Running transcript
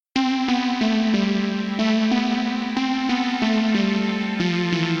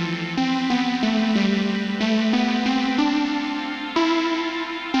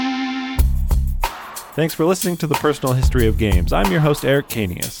Thanks for listening to The Personal History of Games. I'm your host, Eric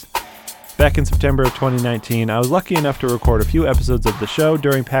Canius. Back in September of 2019, I was lucky enough to record a few episodes of the show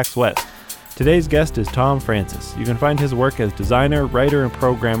during PAX West. Today's guest is Tom Francis. You can find his work as designer, writer, and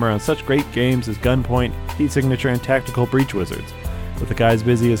programmer on such great games as Gunpoint, Heat Signature, and Tactical Breach Wizards. With a guy as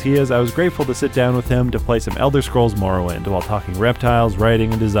busy as he is, I was grateful to sit down with him to play some Elder Scrolls Morrowind while talking reptiles,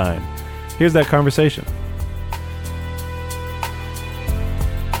 writing, and design. Here's that conversation.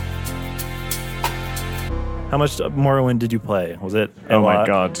 How much Morrowind did you play? Was it a lot? My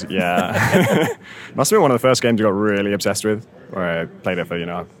God, yeah. Must have been one of the first games I got really obsessed with, where I played it for,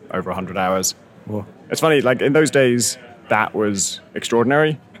 over 100 hours. Whoa. It's funny, like, in those days, that was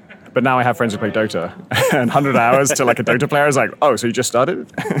extraordinary, but now I have friends who play Dota, and 100 hours to, like, a Dota player is like, oh, so you just started?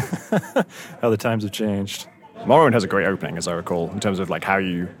 How the times have changed. Morrowind has a great opening, as I recall, in terms of, like, how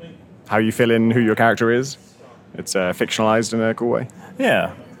you fill in who your character is. It's fictionalized in a cool way.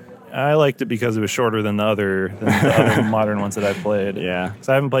 Yeah. I liked it because it was shorter than the other modern ones that I played. Yeah. Because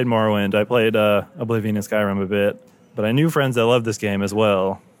I haven't played Morrowind. I played Oblivion and Skyrim a bit. But I knew friends that loved this game as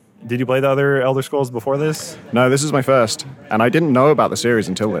well. Did you play the other Elder Scrolls before this? No, this is my first. And I didn't know about the series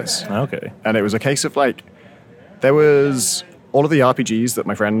until this. Okay. And it was a case of, like, there was all of the RPGs that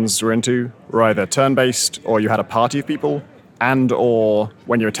my friends were into were either turn-based or you had a party of people, and or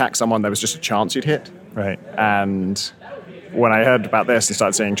when you attack someone, there was just a chance you'd hit. Right. And when I heard about this and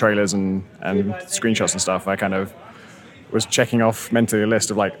started seeing trailers and screenshots and stuff, I kind of was checking off mentally a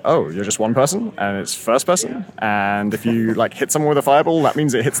list of like, oh, you're just one person and it's first person. And if you like hit someone with a fireball, that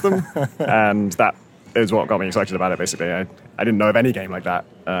means it hits them. And that is what got me excited about it, basically. I didn't know of any game like that.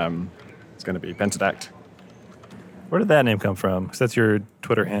 It's going to be Pentadact. Where did that name come from? Because that's your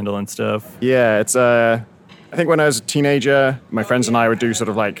Twitter handle and stuff. Yeah, it's I think when I was a teenager, my friends and I would do sort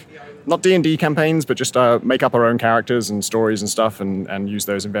of like, not D&D campaigns, but just make up our own characters and stories and stuff and use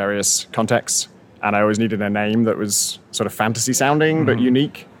those in various contexts. And I always needed a name that was sort of fantasy sounding, but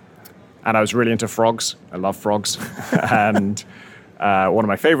unique. And I was really into frogs. I love frogs. And one of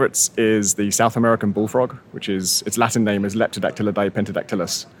my favorites is the South American bullfrog, which is, its Latin name is Leptodactylidae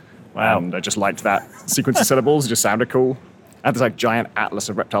pentadactylus. Wow. And I just liked that sequence of syllables. It just sounded cool. I had this like giant atlas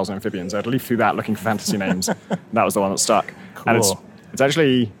of reptiles and amphibians. I'd leaf through that looking for fantasy names. That was the one that stuck. Cool. And it's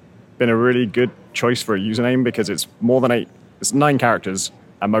actually been a really good choice for a username because it's more than 8. It's 9 characters,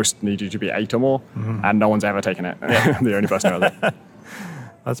 and most need you to be 8 or more, and no one's ever taken it. I'm the only person who has it.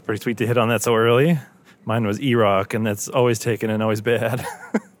 That's pretty sweet to hit on that so early. Mine was E-Rock, and that's always taken and always bad.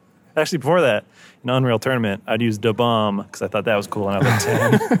 Actually, before that, in Unreal Tournament, I'd use Da Bomb because I thought that was cool when I was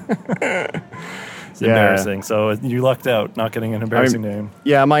like 10. It's embarrassing. So you lucked out not getting an embarrassing name.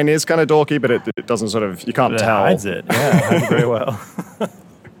 Yeah, mine is kind of dorky, but it doesn't sort of, you can't tell. It hides it. Yeah, it hides it very well.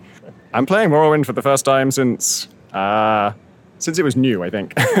 I'm playing Morrowind for the first time since it was new, I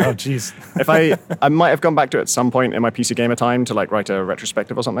think. Oh, jeez. I might have gone back to it at some point in my PC Gamer time to like write a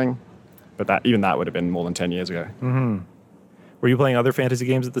retrospective or something, but even that would have been more than 10 years ago. Mm-hmm. Were you playing other fantasy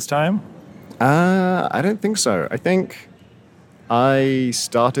games at this time? I don't think so. I think I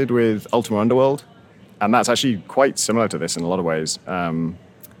started with Ultima Underworld, and that's actually quite similar to this in a lot of ways.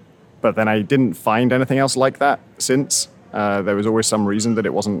 But then I didn't find anything else like that since. There was always some reason that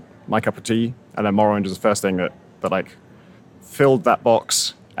it wasn't my cup of tea, and then Morrowind was the first thing that like filled that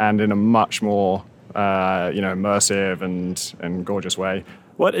box, and in a much more immersive and gorgeous way.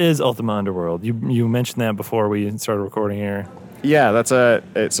 What is Ultima Underworld? You mentioned that before we started recording here. Yeah, it's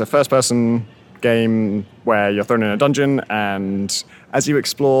a first-person game where you're thrown in a dungeon, and as you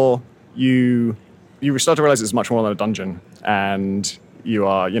explore, you start to realize it's much more than a dungeon, and you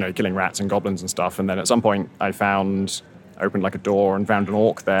are killing rats and goblins and stuff. And then at some point, I opened like a door and found an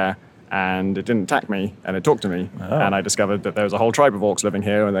orc there, and it didn't attack me, and it talked to me. Oh. And I discovered that there was a whole tribe of orcs living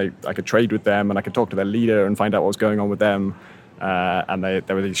here, and I could trade with them, and I could talk to their leader and find out what was going on with them. And there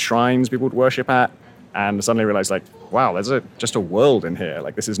were these shrines people would worship at, and I suddenly realized, like, wow, there's just a world in here.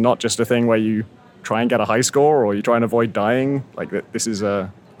 Like, this is not just a thing where you try and get a high score or you try and avoid dying. Like, this is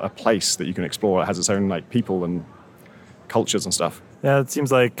a place that you can explore. It has its own, like, people and cultures and stuff. Yeah, it seems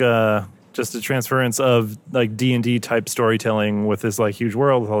like just a transference of, like, D&D type storytelling with this, like, huge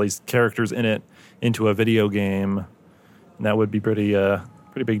world with all these characters in it into a video game. And that would be pretty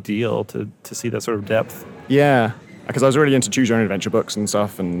big deal to see that sort of depth. Yeah. Because I was really into choose your own adventure books and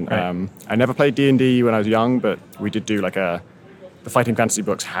stuff, and right. I never played D&D when I was young, but we did do like the fighting fantasy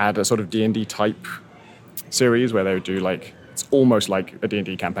books had a sort of D&D type series where they would do like, it's almost like a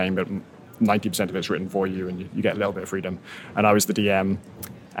D&D campaign, but 90% of it's written for you, and you get a little bit of freedom. And I was the DM,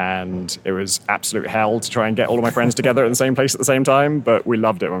 And it was absolute hell to try and get all of my friends together at the same place at the same time, but we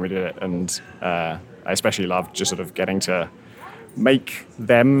loved it when we did it. And I especially loved just sort of getting to make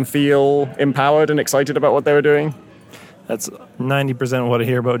them feel empowered and excited about what they were doing. That's 90% what I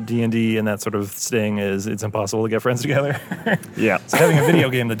hear about D&D and that sort of thing is it's impossible to get friends together. Yeah. So having a video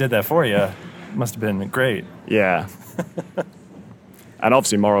game that did that for you must have been great. Yeah. And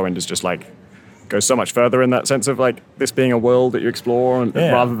obviously Morrowind is just like, goes so much further in that sense of like this being a world that you explore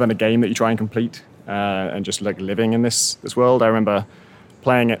rather than a game that you try and complete, and just like living in this world. I remember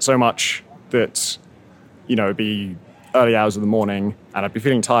playing it so much that, it'd be early hours of the morning and I'd be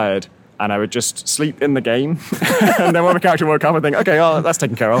feeling tired and I would just sleep in the game. And then when my character woke up, I'd think, okay, that's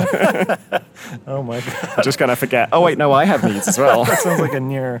taken care of. Oh my God. I just kind of forget, oh wait, no, I have needs as well. That sounds like a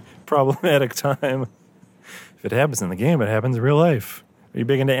near problematic time. If it happens in the game, it happens in real life. Are you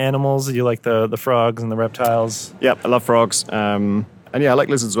big into animals? Do you like the frogs and the reptiles? Yep, I love frogs. And yeah, I like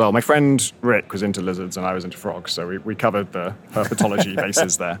lizards as well. My friend Rick was into lizards and I was into frogs, so we covered the herpetology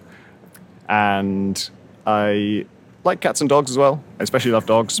bases there. And I like cats and dogs as well. I especially love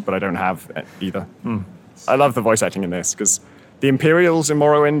dogs, but I don't have either. I love the voice acting in this, because the Imperials in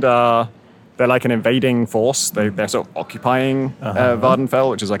Morrowind they're like an invading force. They're sort of occupying Vardenfell,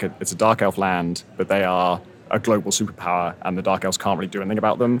 which is like it's a dark elf land, but they are a global superpower, and the Dark Elves can't really do anything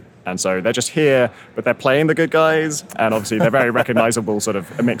about them. And so they're just here, but they're playing the good guys, and obviously they're very recognizable, sort of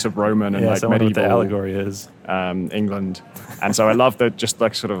a mix of Roman and like medieval. What the allegory is. England. And so I love the just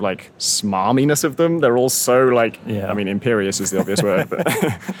like sort of like smarminess of them. They're all so like, I mean, imperious is the obvious word. But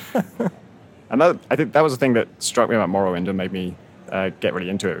and I think that was the thing that struck me about Morrowind and made me get really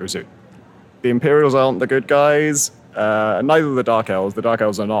into it. The Imperials aren't the good guys, neither are the Dark Elves. The Dark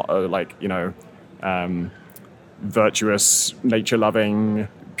Elves are not virtuous, nature-loving,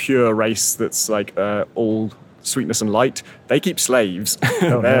 pure race that's like all sweetness and light. They keep slaves.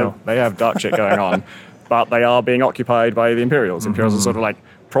 They have dark shit going on, but they are being occupied by the Imperials. Imperials are sort of like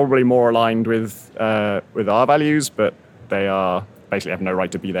probably more aligned with our values, but they are basically have no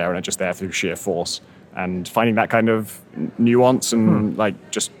right to be there and are just there through sheer force. And finding that kind of nuance and like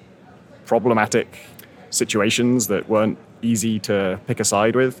just problematic situations that weren't easy to pick a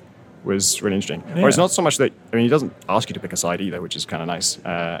side with was really interesting. Or it's not so much that, he doesn't ask you to pick a side either, which is kind of nice.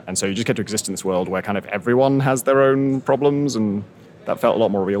 And so you just get to exist in this world where kind of everyone has their own problems, and that felt a lot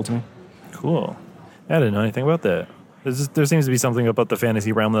more real to me. Cool. I didn't know anything about that. There seems to be something about the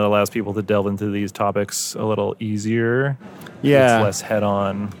fantasy realm that allows people to delve into these topics a little easier. Yeah. It's less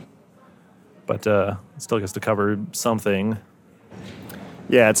head-on, but it still gets to cover something.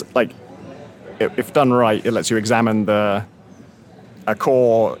 Yeah, it's like, if done right, it lets you examine a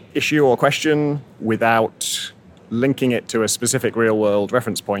core issue or question without linking it to a specific real-world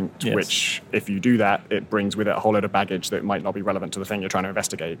reference point, which, if you do that, it brings with it a whole load of baggage that might not be relevant to the thing you're trying to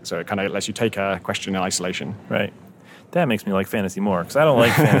investigate. So it kind of lets you take a question in isolation. Right. That makes me like fantasy more, because I don't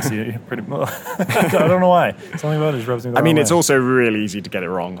like fantasy pretty much. I don't know why. Something about it just rubs me the wrong way. It's also really easy to get it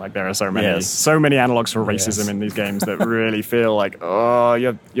wrong. Like, there are so many analogs for racism in these games that really feel like, oh,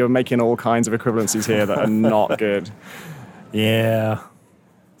 you're making all kinds of equivalencies here that are not good. Yeah.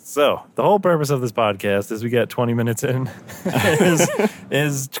 So the whole purpose of this podcast, as we get 20 minutes in,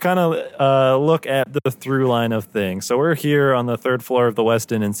 is to kind of look at the through line of things. So we're here on the third floor of the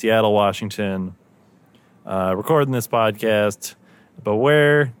Westin in Seattle, Washington, recording this podcast. But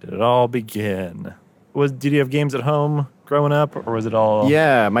where did it all begin? Did you have games at home growing up, or was it all?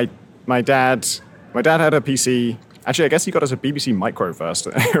 Yeah, my dad had a PC. Actually, I guess he got us a BBC Micro first.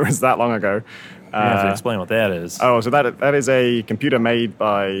 It was that long ago. You have to explain what that is. Oh, so that is a computer made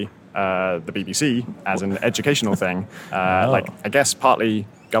by the BBC as an educational thing. Like, I guess partly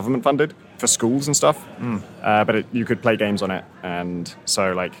government funded for schools and stuff. But you could play games on it. And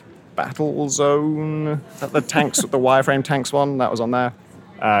so, like, Battlezone, the tanks, the wireframe tanks one, that was on there.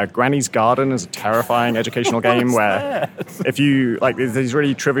 Granny's Garden is a terrifying educational game where if you, like, there's these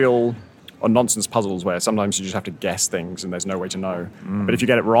really trivial or nonsense puzzles where sometimes you just have to guess things and there's no way to know. But if you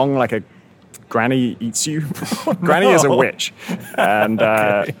get it wrong, like a granny eats you. Granny is a witch. And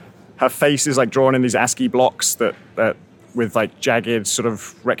her face is like drawn in these ASCII blocks that with like jagged sort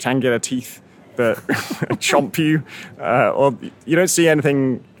of rectangular teeth that chomp you. Or you don't see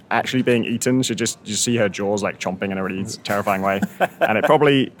anything actually being eaten. You just see her jaws like chomping in a really terrifying way. And it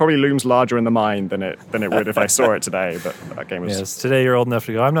probably looms larger in the mind than it would if I saw it today. But that game was... Yes, today you're old enough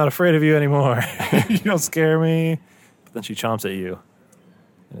to go, I'm not afraid of you anymore. You don't scare me. But then she chomps at you.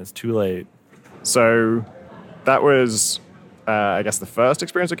 And it's too late. So that was, I guess, the first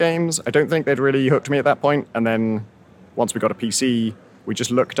experience of games. I don't think they'd really hooked me at that point. And then once we got a PC, we just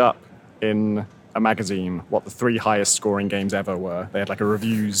looked up in a magazine what the 3 highest scoring games ever were. They had like a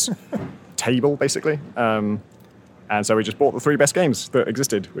reviews table, basically. And so we just bought the 3 best games that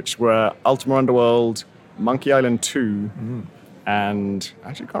existed, which were Ultima Underworld, Monkey Island 2, and I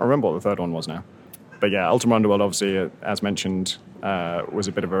actually can't remember what the third one was now. But yeah, Ultima Underworld, obviously, as mentioned, was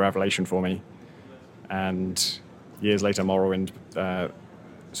a bit of a revelation for me. And years later, Morrowind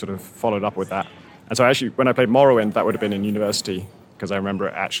sort of followed up with that. And so actually, when I played Morrowind, that would have been in university, because I remember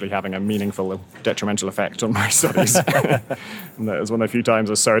it actually having a meaningful detrimental effect on my studies. And that was one of the few times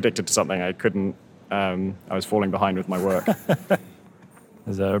I was so addicted to something I couldn't, I was falling behind with my work.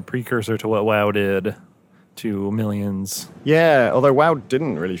 Is a precursor to what WoW did to millions. Yeah, although WoW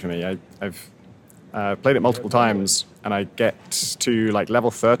didn't really for me. I've played it multiple times, and I get to like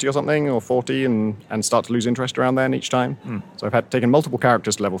level 30 or something, or 40, and start to lose interest around then each time. So I've taken multiple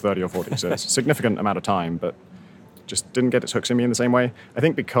characters to level 30 or 40, so it's a significant amount of time, but just didn't get its hooks in me in the same way. I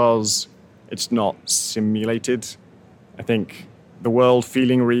think because it's not simulated, I think the world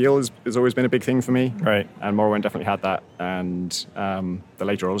feeling real has always been a big thing for me. Right. And Morrowind definitely had that, and the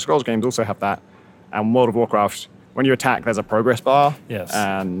later Elder Scrolls games also have that. And World of Warcraft, when you attack, there's a progress bar, yes,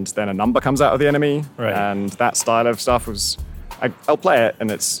 and then a number comes out of the enemy, right. And that style of stuff was, I'll play it, and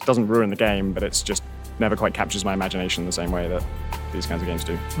it doesn't ruin the game, but it's just never quite captures my imagination the same way that these kinds of games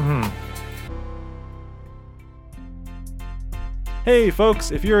do. Hey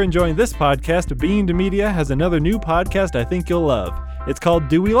folks, if you're enjoying this podcast, Bean to Media has another new podcast I think you'll love. It's called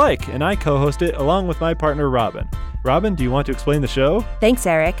Do We Like, and I co-host it along with my partner Robin. Robin, do you want to explain the show? Thanks,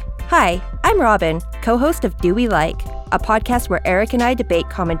 Eric. Hi, I'm Robin, co-host of Do We Like, a podcast where Eric and I debate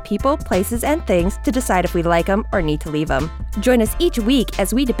common people, places, and things to decide if we like them or need to leave them. Join us each week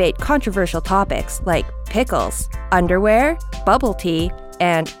as we debate controversial topics like pickles, underwear, bubble tea,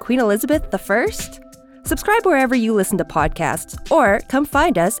 and Queen Elizabeth I? Subscribe wherever you listen to podcasts, or come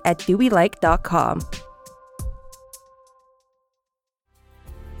find us at dowelike.com.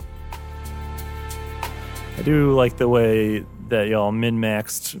 I do like the way that y'all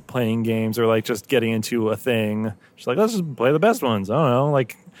min-maxed playing games, or like just getting into a thing. Just like, let's just play the best ones. I don't know.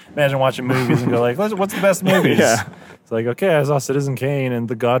 Like, imagine watching movies and go like, what's the best movies? Yeah. It's like, okay, I saw Citizen Kane and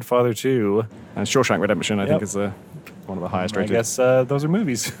The Godfather 2. And Shawshank Redemption, I think, is one of the highest rated. I guess those are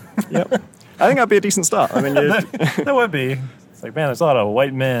movies. Yep. I think that'd be a decent start. I mean, that would be. It's like, man, there's a lot of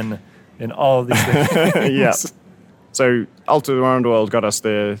white men in all of these things. Yeah. So Ultima Underworld got us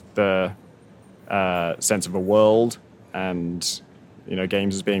the sense of a world, and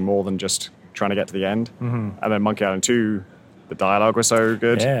games as being more than just trying to get to the end. And then Monkey Island 2, the dialogue was so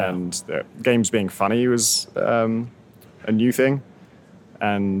good, and the games being funny was a new thing.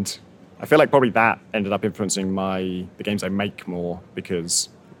 And I feel like probably that ended up influencing the games I make more, because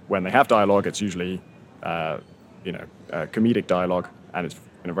when they have dialogue, it's usually comedic dialogue, and it's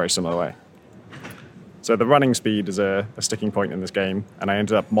in a very similar way. So the running speed is a sticking point in this game, and I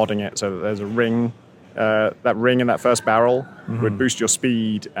ended up modding it so that there's a ring. That ring in that first barrel would boost your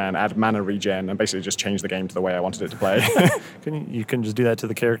speed and add mana regen, and basically just change the game to the way I wanted it to play. You can just do that to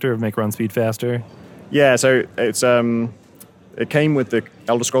the character, make run speed faster? Yeah, so it came with the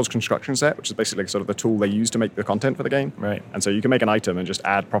Elder Scrolls construction set, which is basically sort of the tool they use to make the content for the game. Right. And so you can make an item and just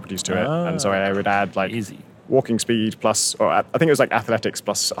add properties to it. And so I would add like easy walking speed plus, or I think it was like athletics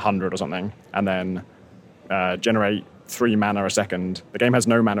plus 100 or something, and then generate 3 mana a second. The game has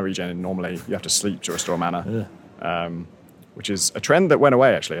no mana regen normally. You have to sleep to restore mana, which is a trend that went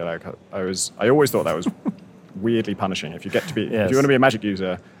away actually. Like I always thought that was weirdly punishing. If you get to be, if you want to be a magic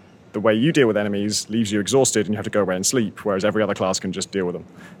user, the way you deal with enemies leaves you exhausted, and you have to go away and sleep, whereas every other class can just deal with them.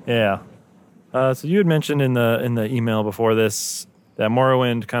 Yeah. So you had mentioned in the email before this that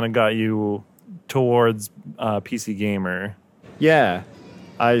Morrowind kind of got you towards PC Gamer. Yeah.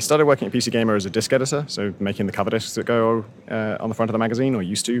 I started working at PC Gamer as a disc editor, so making the cover discs that go on the front of the magazine, or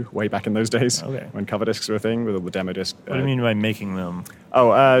used to, way back in those days, when cover discs were a thing, with all the demo discs. What do you mean by making them?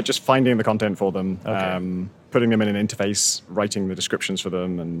 Just finding the content for them, putting them in an interface, writing the descriptions for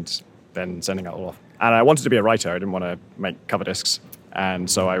them, and then sending it all off. And I wanted to be a writer. I didn't want to make cover discs. And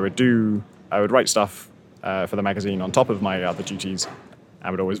so I would write stuff for the magazine on top of my other duties. I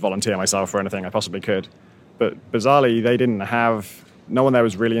would always volunteer myself for anything I possibly could. But bizarrely, they didn't have... No one there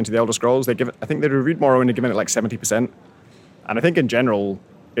was really into the Elder Scrolls. I think they'd reviewed Morrowind and given it like 70%. And I think in general,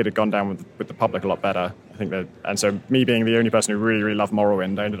 it had gone down with the public a lot better. And so me being the only person who really, really loved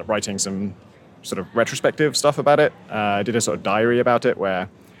Morrowind, I ended up writing some sort of retrospective stuff about it. I did a sort of diary about it where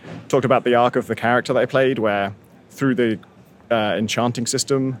I talked about the arc of the character that I played, where through the enchanting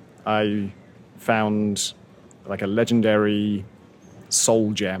system, I found like a legendary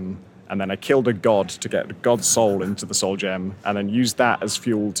soul gem, and then I killed a god to get the god's soul into the soul gem, and then used that as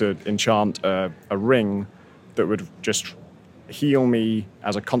fuel to enchant a ring that would just heal me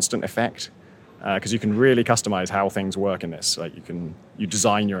as a constant effect. Because you can really customize how things work in this. Like you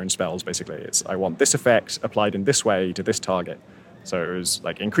design your own spells, basically. It's, I want this effect applied in this way to this target. So it was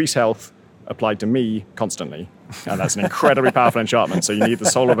like increase health applied to me constantly. And that's an incredibly powerful enchantment. So you need the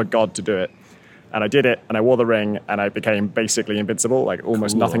soul of a god to do it. And I did it, and I wore the ring, and I became basically invincible. Like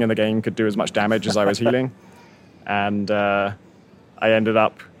almost nothing in the game could do as much damage as I was healing. And I ended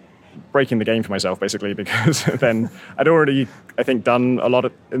up breaking the game for myself, basically, because then I'd already, I think, done a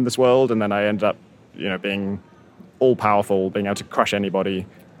lot in this world, and then I ended up, being all-powerful, being able to crush anybody,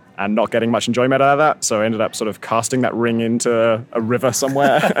 and not getting much enjoyment out of that. So I ended up sort of casting that ring into a river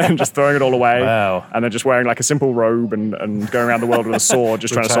somewhere and just throwing it all away. Wow. And then just wearing like a simple robe and going around the world with a sword,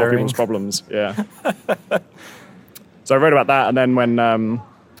 just trying to solve people's problems. Yeah. So I wrote about that, and then when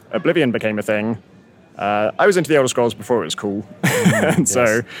Oblivion became a thing, I was into the Elder Scrolls before it was cool. And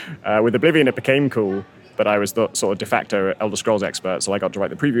so with Oblivion, it became cool, but I was the sort of de facto Elder Scrolls expert, so I got to write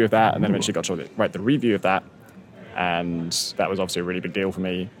the preview of that, and then eventually got to write the review of that. And that was obviously a really big deal for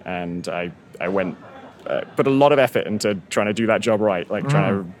me. And I went, put a lot of effort into trying to do that job right, like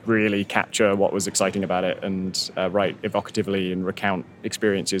trying to really capture what was exciting about it and write evocatively and recount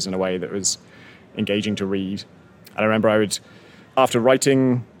experiences in a way that was engaging to read. And I remember I would, after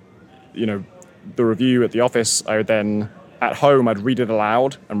writing, the review at the office, I would then, at home, I'd read it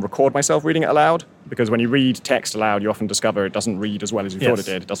aloud and record myself reading it aloud. Because when you read text aloud, you often discover it doesn't read as well as you thought it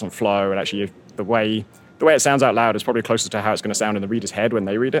did. It doesn't flow. And actually, the way it sounds out loud is probably closer to how it's going to sound in the reader's head when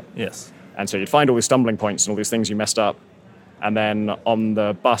they read it. Yes. And so you'd find all these stumbling points and all these things you messed up. And then on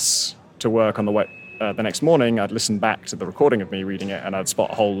the bus to work on the way, the next morning, I'd listen back to the recording of me reading it, and I'd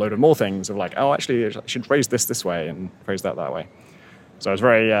spot a whole load of more things of like, oh, actually, I should phrase this way and phrase that way. So I was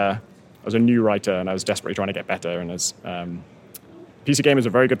I was a new writer, and I was desperately trying to get better. And as PC Gamer is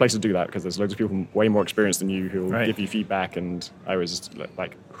a very good place to do that, because there's loads of people way more experienced than you who will give you feedback, and I was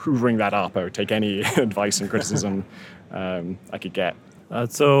like hoovering that up. I would take any advice and criticism I could get.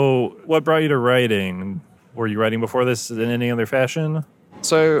 So what brought you to writing? Were you writing before this in any other fashion?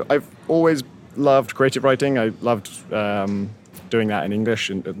 So I've always loved creative writing. I loved doing that in English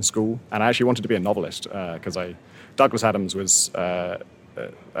in school, and I actually wanted to be a novelist because Douglas Adams was I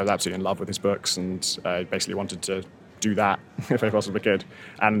was absolutely in love with his books, and I basically wanted to do that if I possibly could.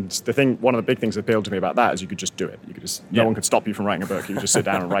 And one of the big things that appealed to me about that is you could just do it. You could just no one could stop you from writing a book. You could just sit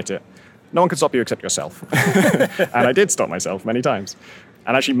down and write it. No one could stop you except yourself. And I did stop myself many times.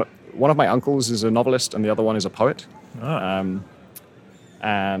 And actually, one of my uncles is a novelist, and the other one is a poet. Oh.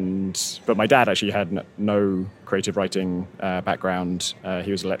 But my dad actually had no creative writing background.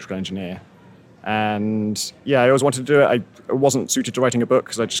 He was an electrical engineer. And yeah, I always wanted to do it. I wasn't suited to writing a book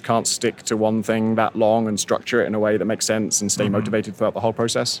because I just can't stick to one thing that long and structure it in a way that makes sense and stay motivated throughout the whole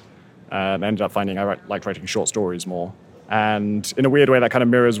process. And I ended up finding I liked writing short stories more. And in a weird way, that kind of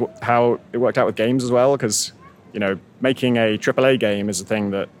mirrors how it worked out with games as well, because, making a AAA game is a thing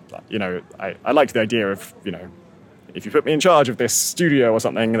that, I liked the idea of, if you put me in charge of this studio or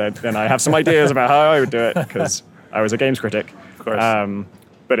something, then I have some ideas about how I would do it, because I was a games critic. Of course.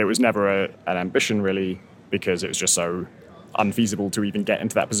 But it was never an ambition, really, because it was just so unfeasible to even get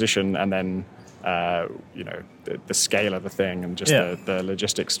into that position. And then, the scale of the thing and just the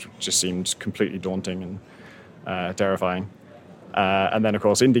logistics just seemed completely daunting and terrifying. And then, of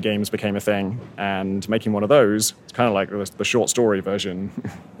course, indie games became a thing. And making one of those, it's kind of like the short story version.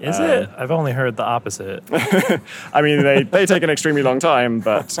 Is it? I've only heard the opposite. I mean, they take an extremely long time,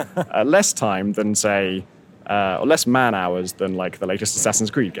 but less time than, say... or less man hours than like the latest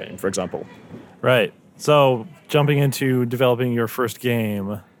Assassin's Creed game, for example. Right. So jumping into developing your first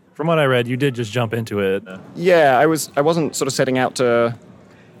game, from what I read, you did just jump into it. Yeah, I wasn't sort of setting out to.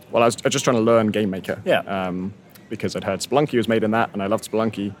 Well, I was just trying to learn Game Maker. Yeah. Because I'd heard Spelunky was made in that, and I loved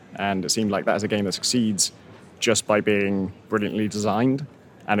Spelunky, and it seemed like that is a game that succeeds just by being brilliantly designed.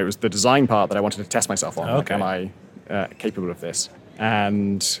 And it was the design part that I wanted to test myself on. Okay. Like, am I capable of this?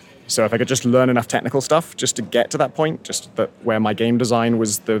 And so if I could just learn enough technical stuff just to get to that point, just that where my game design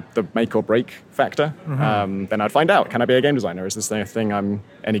was the make or break factor, then I'd find out, can I be a game designer? Is this the thing I'm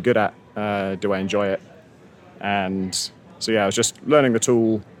any good at? Do I enjoy it? And so, yeah, I was just learning the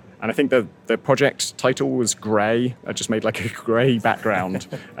tool. And I think the project title was Grey. I just made like a grey background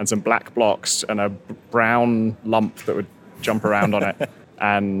and some black blocks and a brown lump that would jump around on it.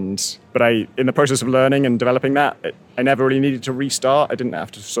 But in the process of learning and developing that, I never really needed to restart. I didn't have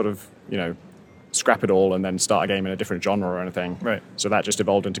to sort of, scrap it all and then start a game in a different genre or anything. Right. So that just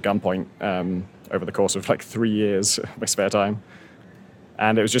evolved into Gunpoint over the course of like 3 years of my spare time.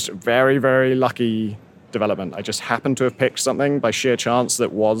 And it was just very, very lucky development. I just happened to have picked something by sheer chance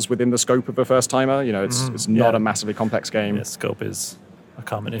that was within the scope of a first-timer. It's not a massively complex game. Yeah, scope is a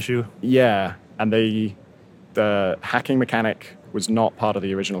common issue. Yeah, and the hacking mechanic was not part of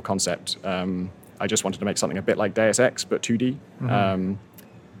the original concept. I just wanted to make something a bit like Deus Ex, but 2D.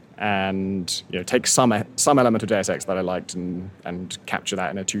 And take some element of Deus Ex that I liked and capture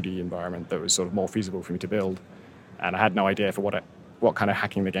that in a 2D environment that was sort of more feasible for me to build. And I had no idea for what kind of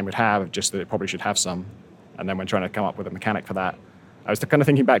hacking the game would have, just that it probably should have some. And then when trying to come up with a mechanic for that, I was kind of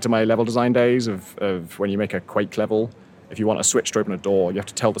thinking back to my level design days of when you make a Quake level. If you want a switch to open a door, you have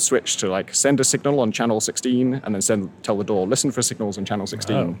to tell the switch to send a signal on channel 16 and then tell the door, listen for signals on channel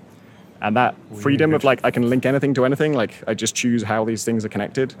 16. Oh. And that freedom of I can link anything to anything, I just choose how these things are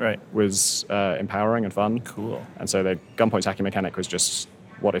connected, was empowering and fun. Cool. And so the Gunpoint's hacking mechanic was just,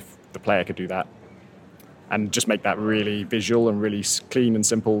 what if the player could do that? And just make that really visual and really clean and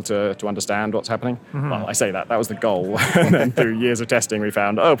simple to understand what's happening. Well, I say that was the goal. And then through years of testing, we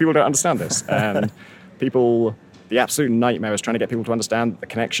found, people don't understand this. And the absolute nightmare is trying to get people to understand the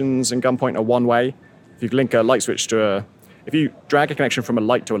connections in Gunpoint are one way. If you link a light switch if you drag a connection from a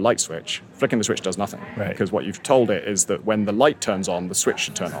light to a light switch, flicking the switch does nothing. Right. Because what you've told it is that when the light turns on, the switch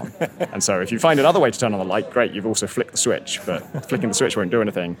should turn on. And so if you find another way to turn on the light, great, you've also flicked the switch, but flicking the switch won't do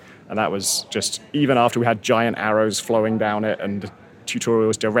anything. And that was just, even after we had giant arrows flowing down it and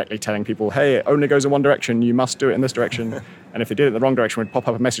tutorials directly telling people, hey, it only goes in one direction, you must do it in this direction. And if they did it in the wrong direction, we'd pop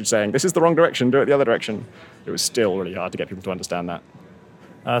up a message saying, this is the wrong direction, do it the other direction. It was still really hard to get people to understand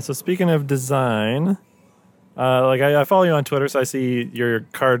that. So speaking of design, I follow you on Twitter, so I see your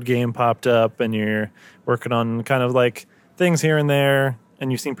card game popped up, and you're working on kind of things here and there,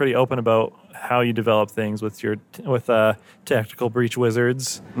 and you seem pretty open about how you develop things with Tactical Breach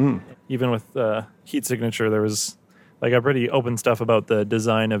Wizards. Even with Heat Signature, there was a pretty open stuff about the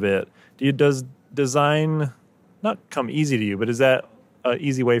design of it. Does design not come easy to you, but is that an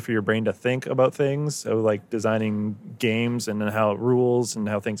easy way for your brain to think about things? So designing games and how rules and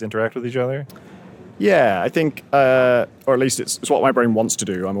how things interact with each other? Yeah, I think, or at least it's what my brain wants to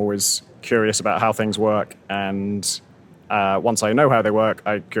do. I'm always curious about how things work, and once I know how they work,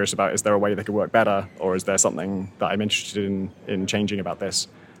 I'm curious about, is there a way they could work better, or is there something that I'm interested in changing about this?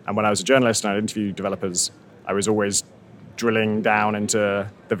 And when I was a journalist and I'd interview developers, I was always drilling down into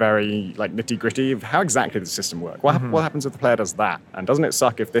the very nitty-gritty of how exactly does the system work? What happens if the player does that? And doesn't it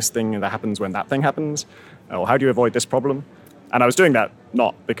suck if this thing that happens when that thing happens? Or how do you avoid this problem? And I was doing that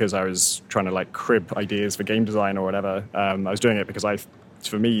not because I was trying to crib ideas for game design or whatever. I was doing it because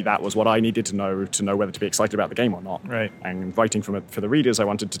for me, that was what I needed to know whether to be excited about the game or not. Right. And writing for the readers, I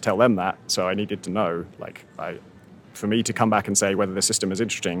wanted to tell them that. So I needed to know, for me to come back and say whether the system is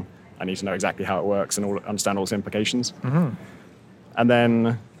interesting, I need to know exactly how it works and understand all its implications. And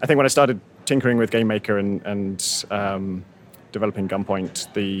then I think when I started tinkering with GameMaker and developing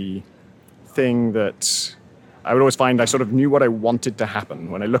Gunpoint, the thing that I would always find I sort of knew what I wanted to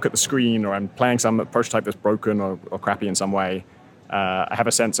happen. When I look at the screen or I'm playing some prototype that's broken or crappy in some way, I have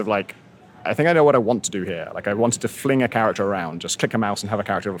a sense of I think I know what I want to do here. I wanted to fling a character around, just click a mouse and have a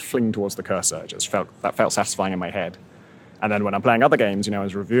character fling towards the cursor. That felt satisfying in my head. And then when I'm playing other games, I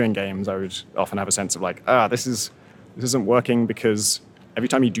was reviewing games, I would often have a sense of this isn't working because every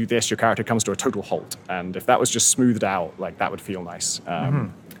time you do this, your character comes to a total halt. And if that was just smoothed out, that would feel nice.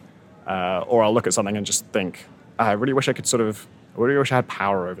 Or I'll look at something and just think, I really wish I had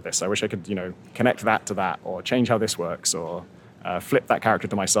power over this. I wish I could, connect that to that, or change how this works, or flip that character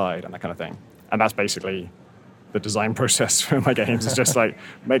to my side, and that kind of thing. And that's basically the design process for my games. It's just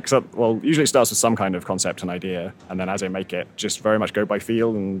usually it starts with some kind of concept and idea, and then as I make it, just very much go by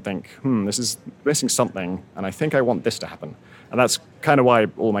feel and think, this is missing something, and I think I want this to happen. And that's kind of why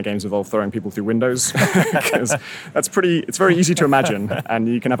all my games involve throwing people through windows, because it's very easy to imagine, and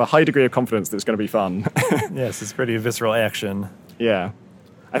you can have a high degree of confidence that it's going to be fun. Yes, it's pretty visceral action. Yeah.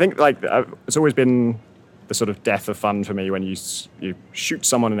 I think it's always been the sort of death of fun for me when you shoot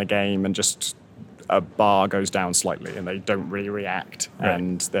someone in a game and just a bar goes down slightly and they don't really react, right.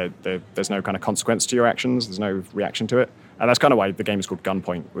 And there's no kind of consequence to your actions, there's no reaction to it. And that's kind of why the game is called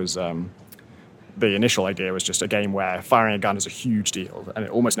Gunpoint. Was the initial idea was just a game where firing a gun is a huge deal and it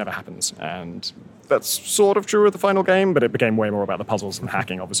almost never happens. And that's sort of true of the final game, but it became way more about the puzzles and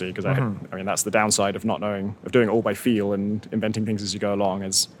hacking, obviously, because that's the downside of doing it all by feel and inventing things as you go along,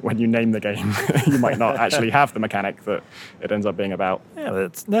 is when you name the game, you might not actually have the mechanic that it ends up being about. Yeah,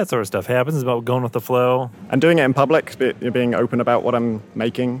 that sort of stuff happens. It's about going with the flow. And doing it in public, being open about what I'm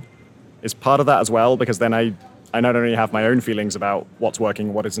making, is part of that as well, because then I not only have my own feelings about what's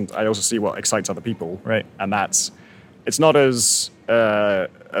working, what isn't, I also see what excites other people. Right. And that's it's not as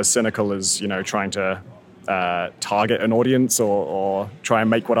cynical as, trying to target an audience or try and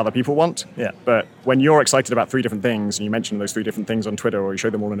make what other people want. Yeah. But when you're excited about 3 different things, and you mention those 3 different things on Twitter, or you show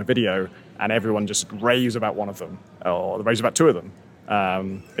them all in a video, and everyone just raves about one of them, or raves about 2 of them,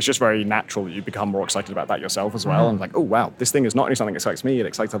 it's just very natural that you become more excited about that yourself as well. And like, oh wow, this thing is not only something that excites me, it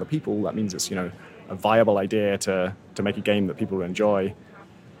excites other people. That means it's a viable idea to make a game that people will enjoy.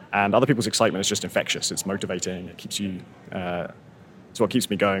 And other people's excitement is just infectious. It's motivating. It keeps you. It's what keeps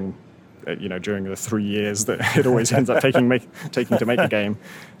me going. During the 3 years that it always ends up taking to make a game,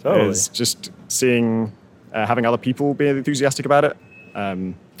 is just seeing, having other people be enthusiastic about it.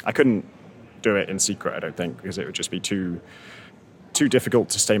 I couldn't do it in secret, I don't think, because it would just be too difficult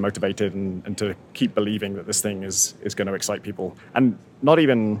to stay motivated and to keep believing that this thing is going to excite people. And not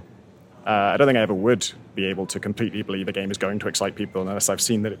even, I don't think I ever would be able to completely believe a game is going to excite people unless I've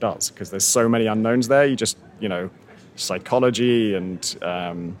seen that it does, because there's so many unknowns there. You just, psychology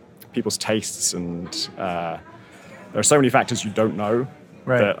and people's tastes, and there are so many factors you don't know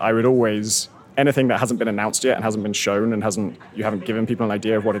that I would always, anything that hasn't been announced yet and hasn't been shown and you haven't given people an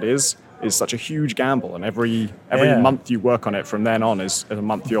idea of what it is such a huge gamble. And every month you work on it from then on is a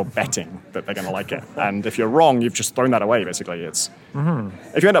month you're betting that they're going to like it. And if you're wrong, you've just thrown that away, basically. It's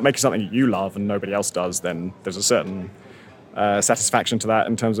if you end up making something you love and nobody else does, then there's a certain satisfaction to that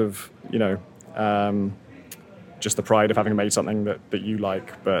in terms of, just the pride of having made something that you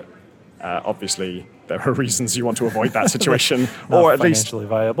like. But obviously there are reasons you want to avoid that situation. Or at least financially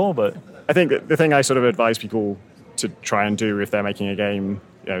viable, but I think that the thing I sort of advise people to try and do if they're making a game,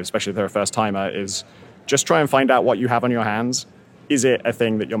 especially if they're a first timer, is just try and find out what you have on your hands. Is it a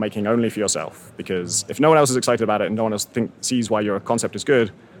thing that you're making only for yourself? Because if no one else is excited about it and no one else sees why your concept is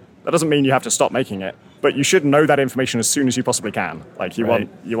good, that doesn't mean you have to stop making it. But you should know that information as soon as you possibly can. Like you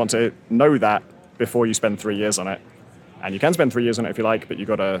want to know that before you spend 3 years on it. And you can spend 3 years on it if you like, but you've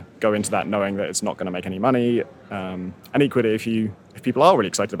got to go into that knowing that it's not going to make any money. And equally, if people are really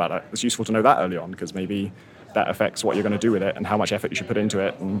excited about it, it's useful to know that early on, because maybe that affects what you're going to do with it and how much effort you should put into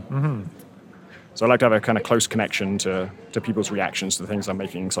it. And so I like to have a kind of close connection to people's reactions to the things I'm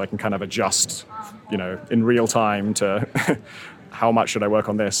making, so I can kind of adjust, in real time to how much should I work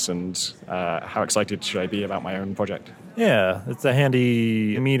on this and how excited should I be about my own project. Yeah, it's a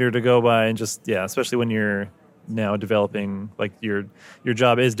handy meter to go by, and just, especially when you're now developing, like your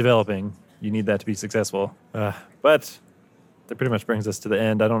job is developing, you need that to be successful. But that pretty much brings us to the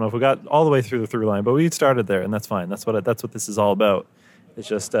end. I don't know if we got all the way through the through line, but we started there, and that's fine. That's what this is all about. It's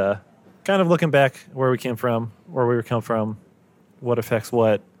just kind of looking back where we came from, where we come from, what affects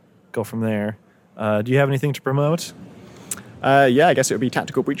what, go from there. Do you have anything to promote? Yeah, I guess it would be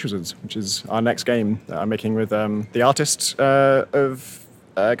Tactical Breach Wizards, which is our next game that I'm making with the artist of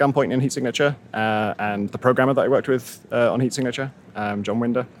Gunpoint and Heat Signature, and the programmer that I worked with on Heat Signature, John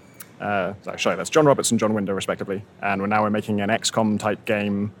Winder. That's John Roberts and John Winder, respectively. And we're making an XCOM type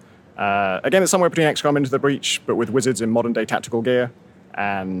game. Again, it's somewhere between XCOM Into the Breach, but with wizards in modern day tactical gear.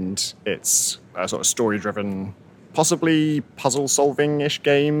 And it's a sort of story-driven, possibly puzzle-solving-ish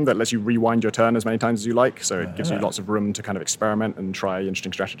game that lets you rewind your turn as many times as you like. So it gives you lots of room to kind of experiment and try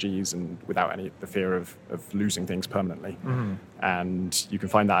interesting strategies, and without the fear of losing things permanently. And you can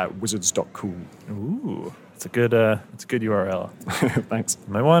find that at wizards.cool. Ooh, it's a good URL. Thanks.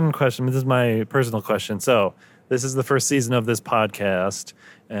 My one question, this is my personal question. So this is the first season of this podcast,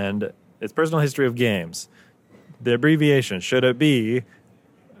 and it's Personal History of Games. The abbreviation, should it be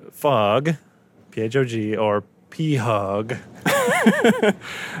FOG, P-H-O-G, or P-Hog?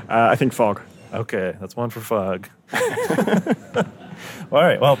 I think FOG. Okay, that's one for FOG. All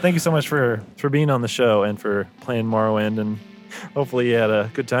right, well, thank you so much for being on the show and for playing Morrowind, and hopefully you had a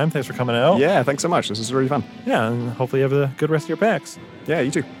good time. Thanks for coming out. Yeah, thanks so much. This is really fun. Yeah, and hopefully you have a good rest of your PAX. Yeah,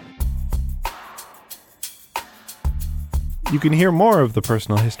 you too. You can hear more of the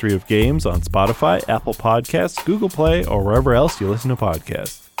Personal History of Games on Spotify, Apple Podcasts, Google Play, or wherever else you listen to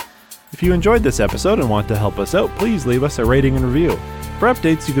podcasts. If you enjoyed this episode and want to help us out, please leave us a rating and review. For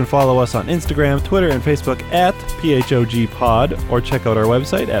updates, you can follow us on Instagram, Twitter, and Facebook at PHOGPod, or check out our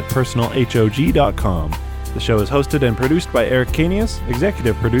website at personalhog.com. The show is hosted and produced by Eric Canius,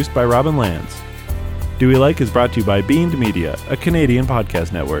 executive produced by Robin Lands. Do We Like is brought to you by Beamed Media, a Canadian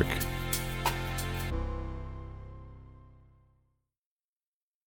podcast network.